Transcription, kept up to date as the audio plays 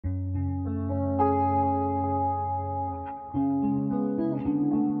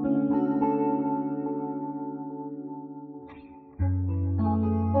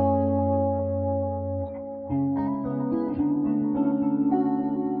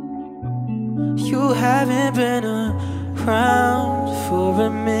You haven't been around for a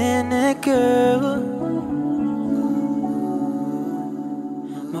minute, girl.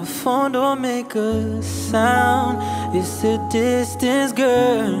 My phone don't make a sound. It's the distance,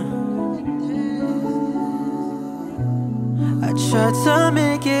 girl. I tried to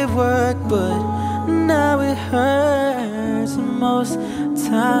make it work, but now it hurts most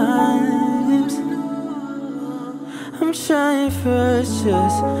times. I'm trying first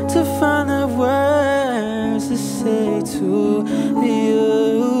just to find the words to say to you.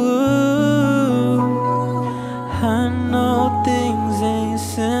 I know things ain't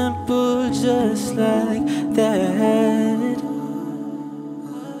simple just like that,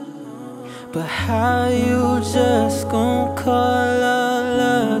 but how you just gon' call all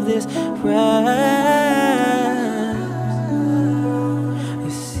of this rap?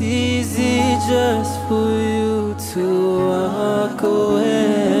 It's easy just for you to walk away.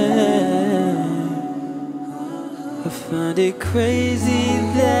 I find it crazy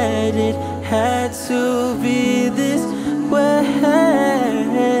that it had to be this way.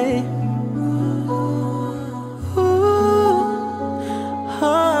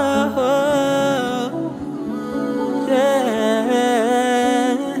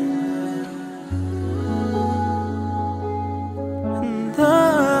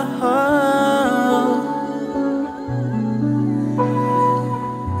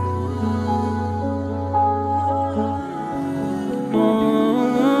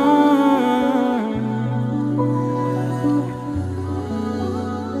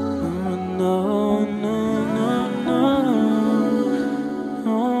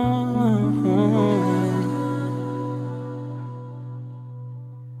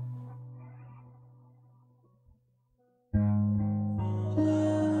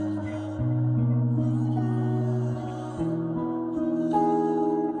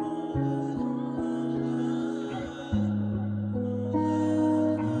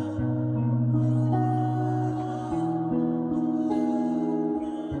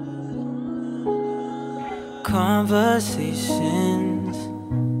 Conversations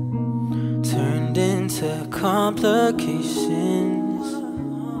turned into complications.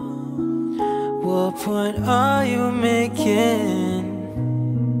 What point are you making?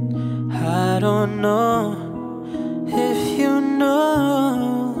 I don't know if you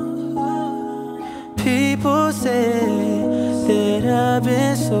know. People say that I've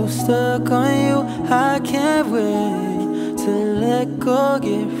been so stuck on you, I can't wait to let go,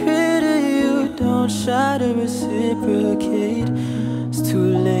 get rid of you. Don't try to reciprocate, it's too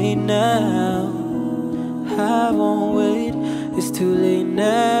late now. I won't wait, it's too late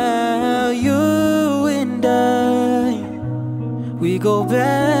now. You and I, we go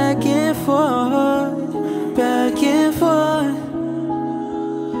back and forth, back and forth.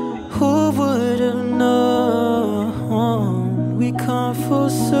 Who would've known we come full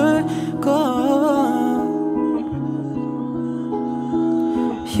circle?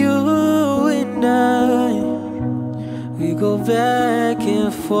 You and I, we go back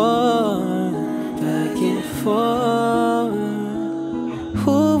and forth, back and forth.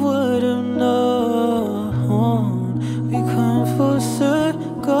 Who would've known we come full circle?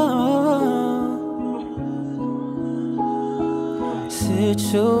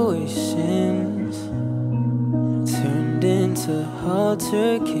 Situations turned into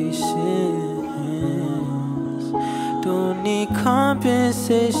altercations. Don't need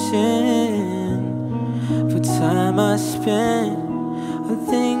compensation for time I spent, or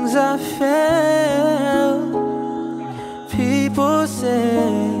things I felt. People say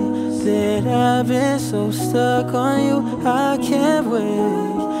that I've been so stuck on you, I can't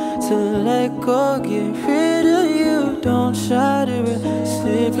wait to let go, get rid of you. Don't try to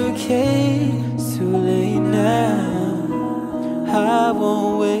reciprocate, it's too late now. I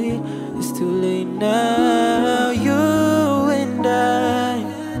won't wait, it's too late now. You and I,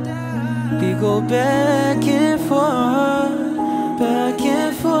 we go back and forth, back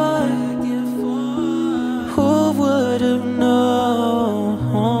and forth. Who would've known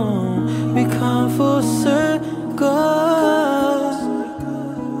we come full circle?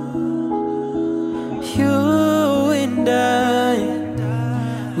 You and I,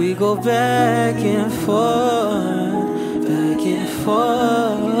 we go back and forth, back and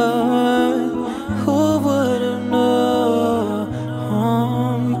forth. Who would've known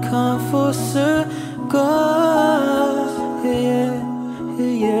we come full circle? Yeah,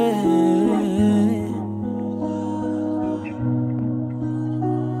 yeah.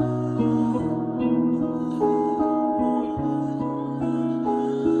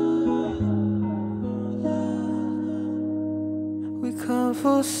 We come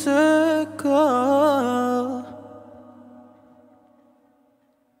full circle.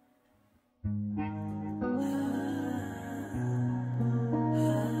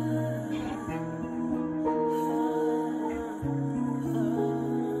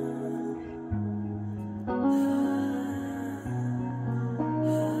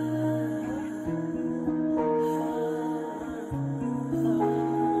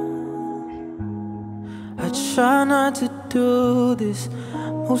 Try not to do this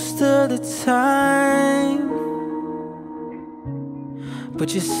most of the time,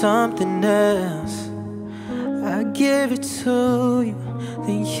 but you're something else. I give it to you,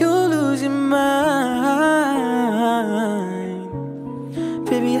 then you lose your mind.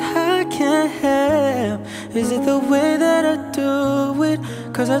 Baby, I can't help. Is it the way that I do it?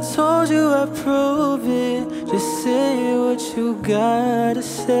 Cause I told you I prove it. Just say what you gotta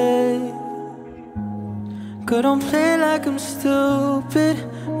say. Girl, don't play like I'm stupid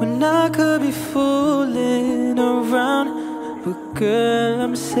when I could be fooling around. But girl,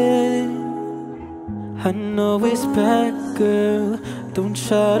 I'm saying I know it's bad, girl. Don't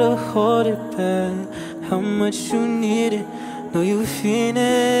try to hold it back. How much you need it, know you feel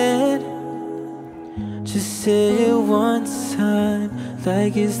it. Just say it one time,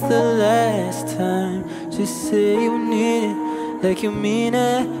 like it's the last time. Just say you need it, like you mean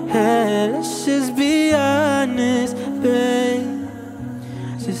it. Hey, let's just be honest, babe.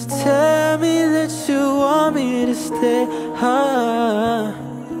 Just tell me that you want me to stay.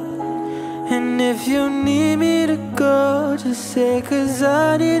 And if you need me to go, just say, cause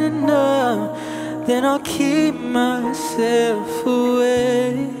I need to know. Then I'll keep myself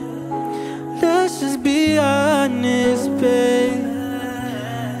away. Let's just be honest, babe.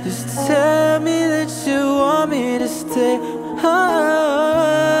 Just tell me that you want me to stay.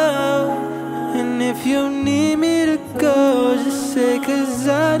 And if you need me to go, just say, cause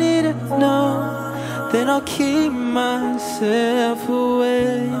I need to know. Then I'll keep myself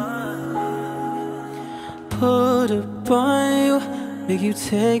away. Put up on you, make you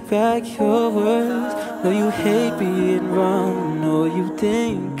take back your words. Know you hate being wrong, know you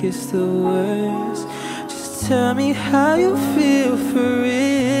think it's the worst. Just tell me how you feel for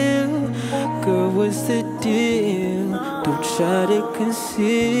real. Girl, what's the deal? Don't try to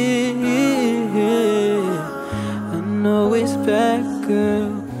conceal. I know it's bad,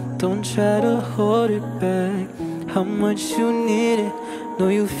 girl. Don't try to hold it back. How much you need it, know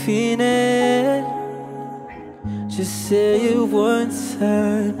you feel it. Just say it one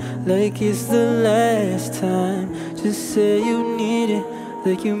time, like it's the last time. Just say you need it,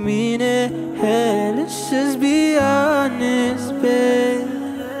 like you mean it. Hey, let's just be honest, babe.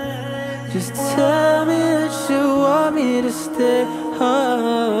 Just tell me that you want me to stay.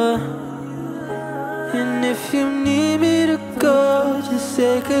 And if you need me to go, just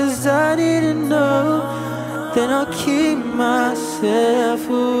say, cause I need to know. Then I'll keep myself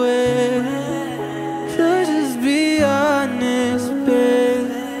away. So just be honest, babe.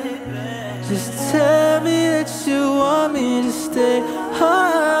 Just tell me that you want me to stay.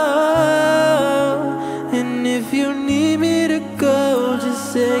 And if you need me to go,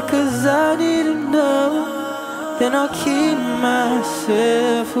 just say, cause I need to know. Then I'll keep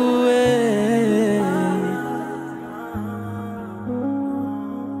myself away.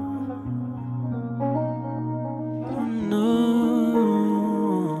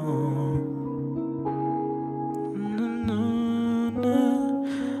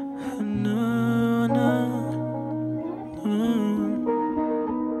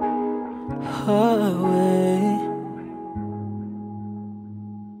 Away.